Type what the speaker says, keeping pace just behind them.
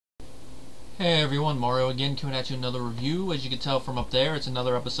Hey everyone, Mario again, coming at you another review. As you can tell from up there, it's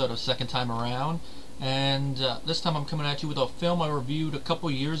another episode of Second Time Around. And this time I'm coming at you with a film I reviewed a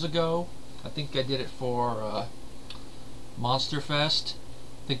couple years ago. I think I did it for Monster Fest.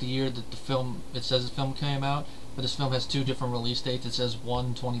 I think the year that it says the film came out. But this film has two different release dates. It says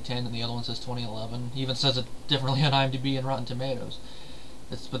one 2010 and the other one says 2011. It even says it differently on IMDb and Rotten Tomatoes.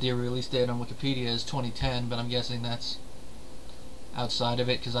 But the release date on Wikipedia is 2010, but I'm guessing that's outside of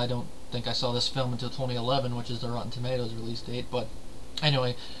it because I don't think I saw this film until 2011, which is the Rotten Tomatoes release date. But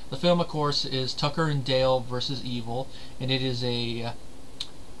anyway, the film, of course, is Tucker and Dale versus Evil, and it is a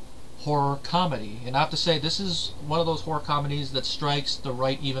horror comedy. And I have to say, this is one of those horror comedies that strikes the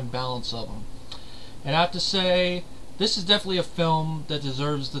right even balance of them. And I have to say, this is definitely a film that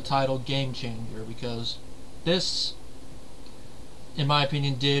deserves the title Game Changer, because this, in my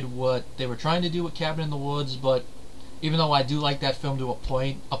opinion, did what they were trying to do with Cabin in the Woods, but even though I do like that film to a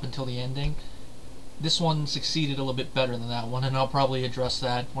point up until the ending, this one succeeded a little bit better than that one, and I'll probably address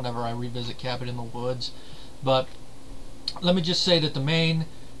that whenever I revisit Cabin in the Woods. But let me just say that the main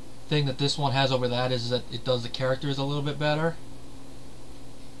thing that this one has over that is that it does the characters a little bit better.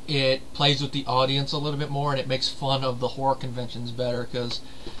 It plays with the audience a little bit more, and it makes fun of the horror conventions better, because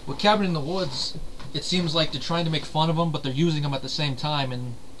with Cabin in the Woods, it seems like they're trying to make fun of them, but they're using them at the same time,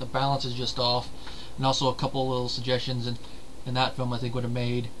 and the balance is just off. And also a couple little suggestions in that film I think would have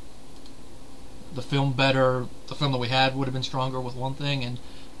made the film better. The film that we had would have been stronger with one thing, and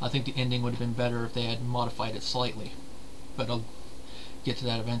I think the ending would have been better if they had modified it slightly. But I'll get to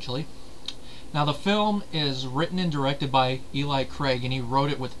that eventually. Now, the film is written and directed by Eli Craig, and he wrote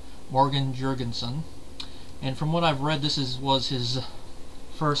it with Morgan Jurgensen. And from what I've read, this was his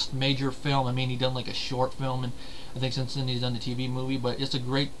first major film. I mean, he done like a short film, and I think since then he's done a TV movie, but it's a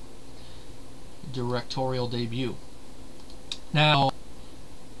great directorial debut. Now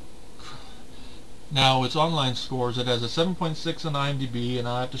its online scores, it has a 7.6 on IMDb, and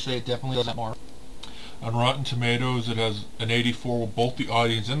I have to say it definitely does that more. On Rotten Tomatoes, it has an 84 with both the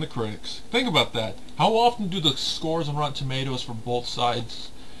audience and the critics. Think about that. How often do the scores on Rotten Tomatoes for both sides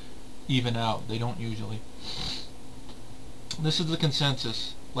even out? They don't usually. This is the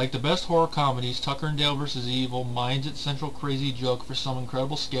consensus. Like the best horror comedies, Tucker and Dale vs. Evil minds its central crazy joke for some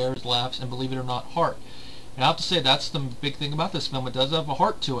incredible scares, laughs, and believe it or not, heart. And I have to say, that's the big thing about this film. It does have a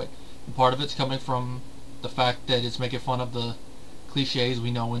heart to it. And part of it's coming from the fact that it's making fun of the cliches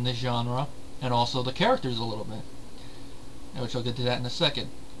we know in this genre, and also the characters a little bit, which I'll get to that in a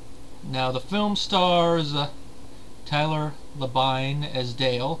second. Now, the film stars Tyler Labine as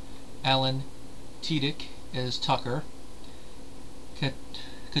Dale, Alan Tudyk as Tucker,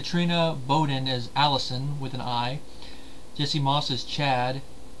 Katrina Bowden as Allison with an I, Jesse Moss as Chad,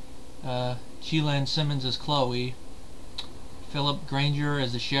 Cheelan Simmons as Chloe, Philip Granger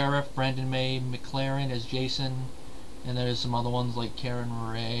as the sheriff, Brandon May McLaren as Jason, and there's some other ones like Karen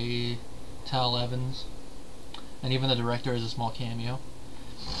Ray, Tal Evans, and even the director is a small cameo.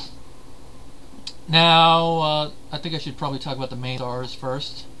 Now, I think I should probably talk about the main stars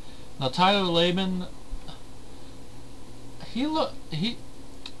first. Now, Tyler Labine,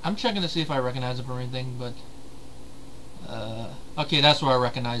 I'm checking to see if I recognize him from anything, but okay, that's where I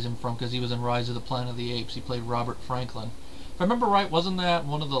recognize him from, because he was in Rise of the Planet of the Apes. He played Robert Franklin. If I remember right, wasn't that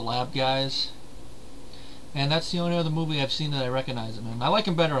one of the lab guys? And that's the only other movie I've seen that I recognize him in. I like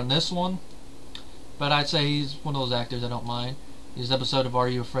him better in this one, but I'd say he's one of those actors I don't mind. His episode of Are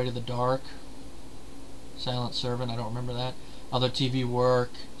You Afraid of the Dark? Silent Servant, I don't remember that. Other TV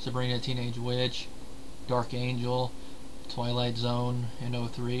work, Sabrina the Teenage Witch, Dark Angel, Twilight Zone in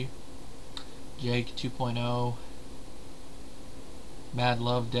 03, Jake 2.0, Mad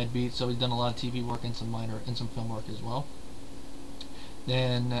Love, Deadbeat. So he's done a lot of TV work and some film work as well.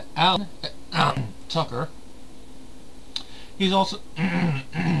 Then Alan Tucker, he's also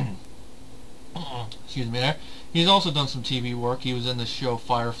excuse me there. He's also done some TV work. He was in the show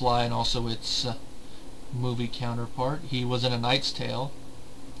Firefly and also its movie counterpart. He was in A Knight's Tale,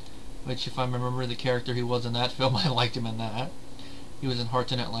 which, if I remember the character he was in that film, I liked him in that. He was in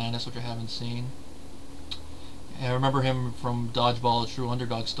Hearts in Atlantis, which I haven't seen. And I remember him from Dodgeball, A True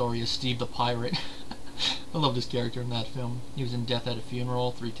Underdog Story, as Steve the Pirate. I love this character in that film. He was in Death at a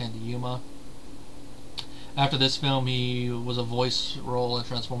Funeral, 3:10 to Yuma. After this film, he was a voice role in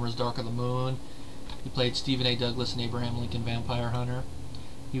Transformers Dark of the Moon. He played Stephen A. Douglas in Abraham Lincoln Vampire Hunter.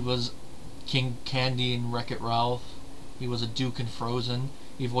 He was King Candy in Wreck-It Ralph. He was a Duke in Frozen.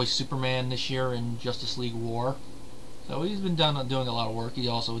 He voiced Superman this year in Justice League War. So he's been doing a lot of work. He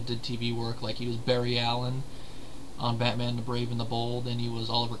also did TV work, like he was Barry Allen on Batman the Brave and the Bold, and he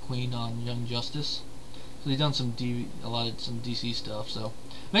was Oliver Queen on Young Justice. So he's done a lot of some DC stuff. So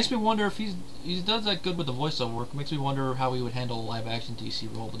makes me wonder if he does that good with the voiceover work. Makes me wonder how he would handle a live action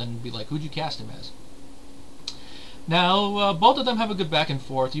DC role. But then it'd be like, who'd you cast him as? Now both of them have a good back and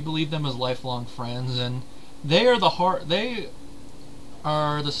forth. You believe them as lifelong friends, and they are the heart. They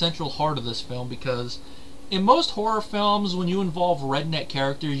are the central heart of this film, because in most horror films, when you involve redneck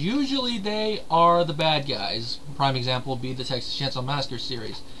characters, usually they are the bad guys. Prime example would be the Texas Chainsaw Massacre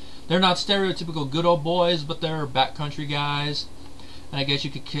series. They're not stereotypical good old boys, but they're backcountry guys. And I guess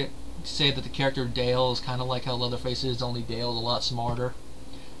you could say that the character Dale is kind of like how Leatherface is, only Dale's a lot smarter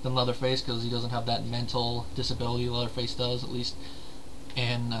than Leatherface, because he doesn't have that mental disability Leatherface does, at least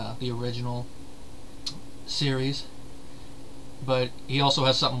in the original series. But he also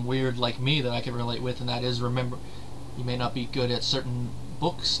has something weird like me that I can relate with, and that is, remember, you may not be good at certain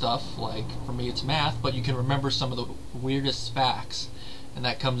book stuff, like for me it's math, but you can remember some of the weirdest facts, and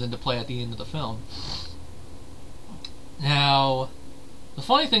that comes into play at the end of the film. Now, the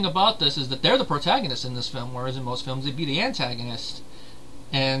funny thing about this is that they're the protagonists in this film, whereas in most films they'd be the antagonist.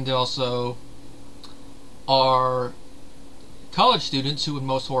 And they also are college students who in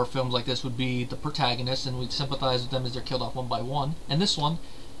most horror films like this would be the protagonists, and we'd sympathize with them as they're killed off one by one. And this one,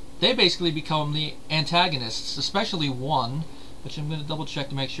 they basically become the antagonists, especially one, which I'm going to double check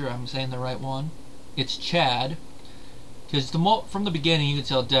to make sure I'm saying the right one. It's Chad, because from the beginning you can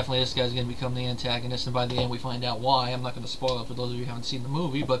tell definitely this guy's going to become the antagonist, and by the end we find out why. I'm not going to spoil it for those of you who haven't seen the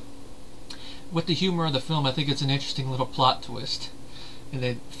movie, but with the humor of the film, I think it's an interesting little plot twist, and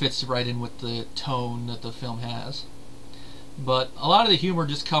it fits right in with the tone that the film has. But a lot of the humor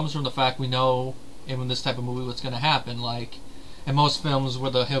just comes from the fact we know in this type of movie what's going to happen. Like in most films where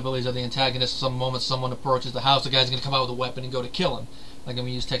the hillbillies are the antagonists, some moment someone approaches the house, the guy's going to come out with a weapon and go to kill him. Like when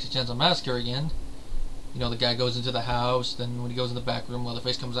we use Texas Chainsaw Massacre again, you know, the guy goes into the house, then when he goes in the back room,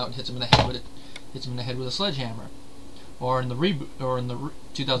 Leatherface comes out and hits him in the head with a sledgehammer. Or in the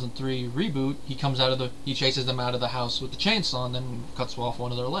 2003 reboot, he chases them out of the house with the chainsaw and then cuts off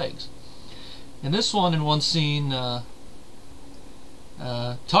one of their legs. In this one, in one scene,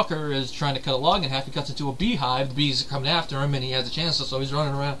 Tucker is trying to cut a log in half. He cuts into a beehive. The bees are coming after him, and he has a chainsaw, so he's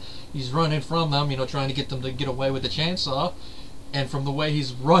running around. He's running from them, you know, trying to get them to get away with the chainsaw. And from the way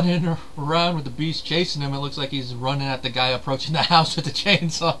he's running around with the bees chasing him, it looks like he's running at the guy approaching the house with the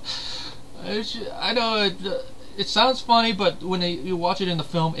chainsaw. I know it sounds funny, but when you watch it in the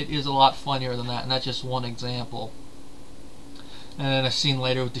film, it is a lot funnier than that, and that's just one example. And then a scene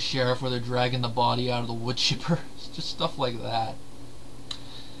later with the sheriff where they're dragging the body out of the wood chipper. It's just stuff like that.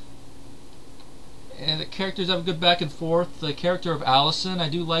 And the characters have a good back and forth. The character of Allison, I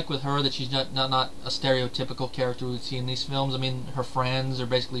do like with her that she's not a stereotypical character we've seen in these films. I mean, her friends are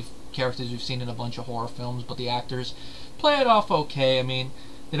basically characters we've seen in a bunch of horror films, but the actors play it off okay. I mean,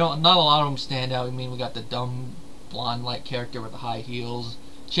 not a lot of them stand out. I mean, we got the dumb blonde-like character with the high heels.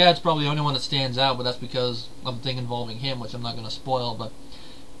 Chad's probably the only one that stands out, but that's because of the thing involving him, which I'm not going to spoil, but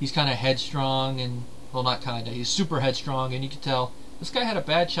he's kind of headstrong, and, well, not kind of, he's super headstrong, and you can tell this guy had a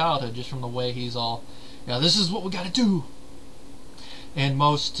bad childhood just from the way he's all, yeah, this is what we got to do. In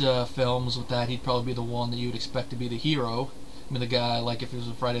most films with that, he'd probably be the one that you'd expect to be the hero. I mean, the guy, like if it was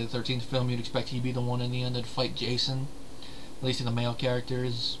a Friday the 13th film, you'd expect he'd be the one in the end that'd fight Jason, at least in the male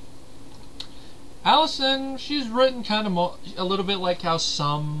characters. Allison, she's written kind of a little bit like how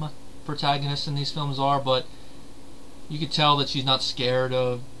some protagonists in these films are, but you could tell that she's not scared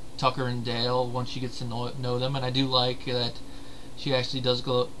of Tucker and Dale once she gets to know them, and I do like that she actually does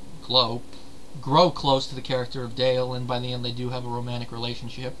grow close to the character of Dale, and by the end they do have a romantic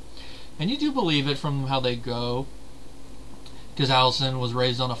relationship. And you do believe it from how they go, because Allison was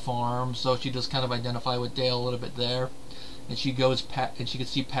raised on a farm, so she does kind of identify with Dale a little bit there. And she goes and she can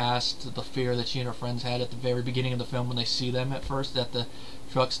see past the fear that she and her friends had at the very beginning of the film when they see them at first at the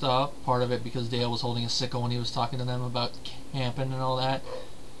truck stop. Part of it because Dale was holding a sickle when he was talking to them about camping and all that.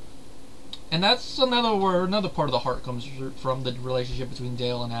 And that's another part of the heart comes from the relationship between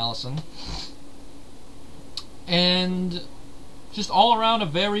Dale and Allison. And just all around a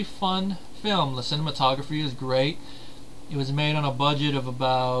very fun film. The cinematography is great. It was made on a budget of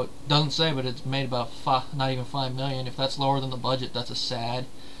about, doesn't say, but it's made about not even $5 million. If that's lower than the budget, that's a sad.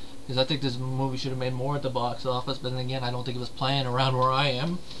 Because I think this movie should have made more at the box office, but then again, I don't think it was playing around where I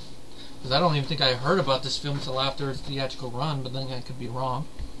am. Because I don't even think I heard about this film until after its theatrical run, but then I could be wrong.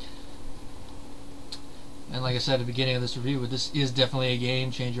 And like I said at the beginning of this review, this is definitely a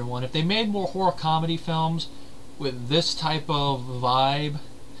game changer one. If they made more horror comedy films with this type of vibe,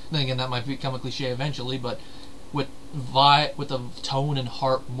 then again, that might become a cliche eventually, but with a tone and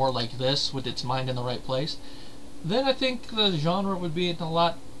heart more like this, with its mind in the right place, then I think the genre would be in a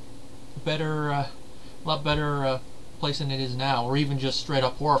lot better a lot better place than it is now, or even just straight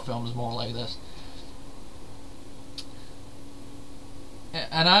up horror films more like this.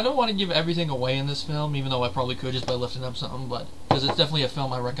 And I don't want to give everything away in this film, even though I probably could just by lifting up something, but because it's definitely a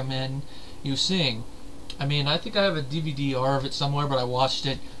film I recommend you seeing. I mean, I think I have a DVD-R of it somewhere, but I watched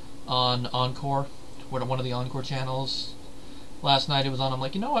it on Encore, one of the Encore channels. Last night it was on. I'm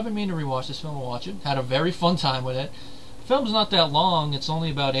like, I've been meaning to rewatch this film and watch it. Had a very fun time with it. The film's not that long. It's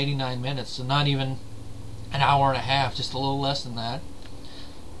only about 89 minutes, so not even an hour and a half, just a little less than that.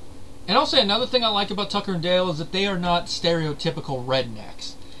 And I'll say another thing I like about Tucker and Dale is that they are not stereotypical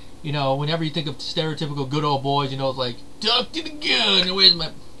rednecks. Whenever you think of stereotypical good old boys, it's like, duck to the gun, where's my...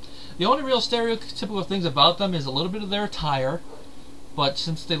 The only real stereotypical things about them is a little bit of their attire, but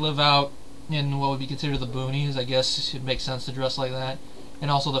since they live out in what would be considered the boonies, I guess it makes sense to dress like that. And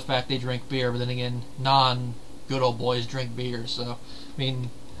also the fact they drink beer, but then again, non-good old boys drink beer, so, I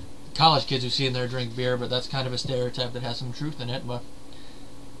mean, college kids who see in there drink beer, but that's kind of a stereotype that has some truth in it, but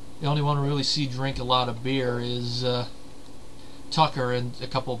the only one to really see drink a lot of beer is Tucker, and a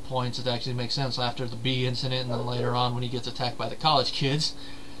couple of points that actually make sense after the bee incident, and then later on when he gets attacked by the college kids,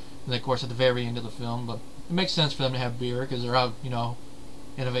 and then of course at the very end of the film. But it makes sense for them to have beer because they're out,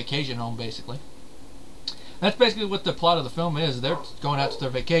 in a vacation home basically. That's basically what the plot of the film is. They're going out to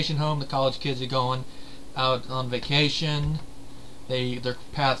their vacation home. The college kids are going out on vacation. Their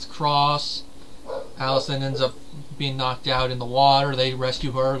paths cross. Allison ends up being knocked out in the water. They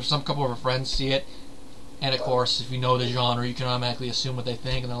rescue her. Some couple of her friends see it. And of course, if you know the genre, you can automatically assume what they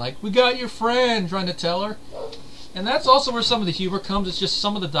think. And they're like, "We got your friend," trying to tell her. And that's also where some of the humor comes. It's just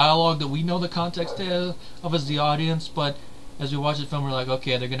some of the dialogue that we know the context of as the audience. But as we watch the film, we're like,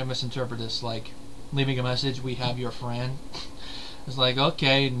 okay, they're going to misinterpret this. Like, leaving a message, "We have your friend." It's like,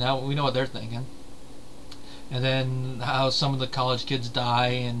 okay, now we know what they're thinking. And then how some of the college kids die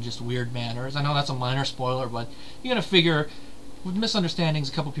in just weird manners. I know that's a minor spoiler, but you're going to figure with misunderstandings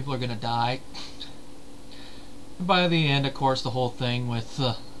a couple people are going to die. And by the end, of course, the whole thing with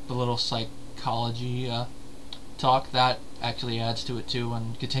the little psychology talk, that actually adds to it too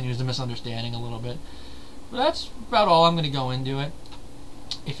and continues the misunderstanding a little bit. But that's about all I'm going to go into it.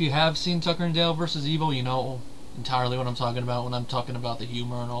 If you have seen Tucker and Dale vs. Evil, you know entirely what I'm talking about when I'm talking about the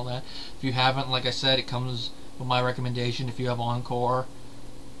humor and all that. If you haven't, like I said, it comes with my recommendation. If you have Encore,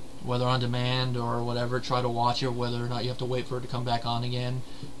 whether on demand or whatever, try to watch it, whether or not you have to wait for it to come back on again,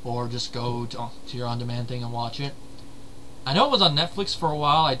 or just go to your on-demand thing and watch it. I know it was on Netflix for a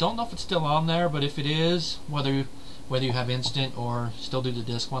while. I don't know if it's still on there, but if it is, whether you have instant or still do the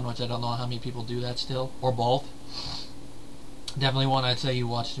disc one, which I don't know how many people do that still, or both, definitely one I'd say you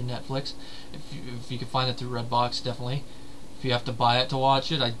watch through Netflix. If you can find it through Redbox, definitely. If you have to buy it to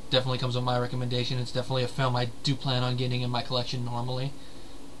watch it, it definitely comes with my recommendation. It's definitely a film I do plan on getting in my collection normally.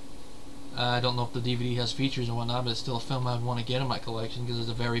 I don't know if the DVD has features and whatnot, but it's still a film I would want to get in my collection because it's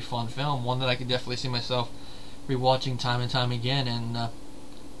a very fun film. One that I could definitely see myself rewatching time and time again and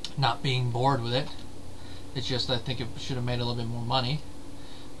not being bored with it. It's just I think it should have made a little bit more money.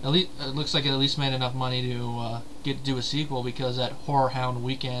 At least it looks like it at least made enough money to do a sequel, because at Horror Hound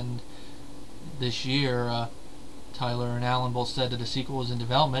Weekend this year, Tyler and Alan both said that a sequel was in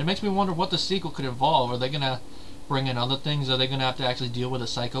development. It makes me wonder what the sequel could involve. Are they going to bring in other things? Are they going to have to actually deal with a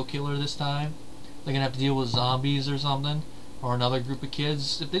psycho killer this time? They're going to have to deal with zombies or something? Or another group of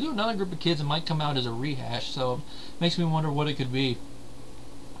kids? If they do another group of kids, it might come out as a rehash, so it makes me wonder what it could be.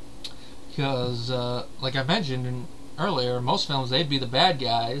 Because, like I mentioned earlier, in most films they'd be the bad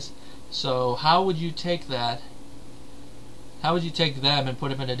guys, so how would you take that? How would you take them and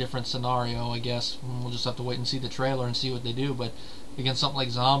put them in a different scenario? I guess we'll just have to wait and see the trailer and see what they do, but again, something like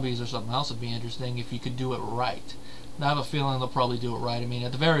zombies or something else would be interesting if you could do it right. And I have a feeling they'll probably do it right. I mean,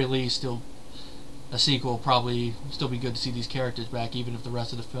 at the very least, a sequel will probably still be good to see these characters back, even if the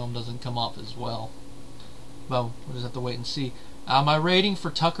rest of the film doesn't come up as well. Well, we'll just have to wait and see. My rating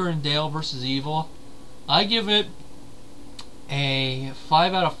for Tucker and Dale vs. Evil, I give it a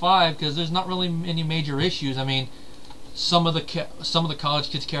 5 out of 5 because there's not really any major issues. I mean, some of the college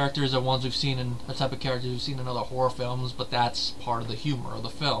kids characters are ones we've seen in a type of characters we've seen in other horror films, but that's part of the humor of the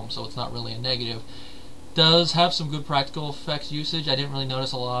film, so it's not really a negative. Does have some good practical effects usage. I didn't really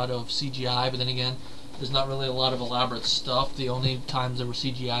notice a lot of CGI, but then again, there's not really a lot of elaborate stuff. The only times there were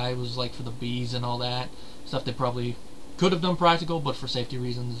CGI was like for the bees and all that stuff. They probably could have done practical, but for safety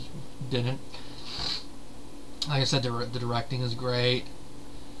reasons didn't. Like I said, the directing is great,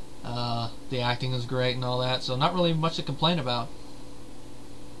 the acting is great and all that, so not really much to complain about.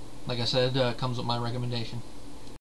 Like I said, comes with my recommendation.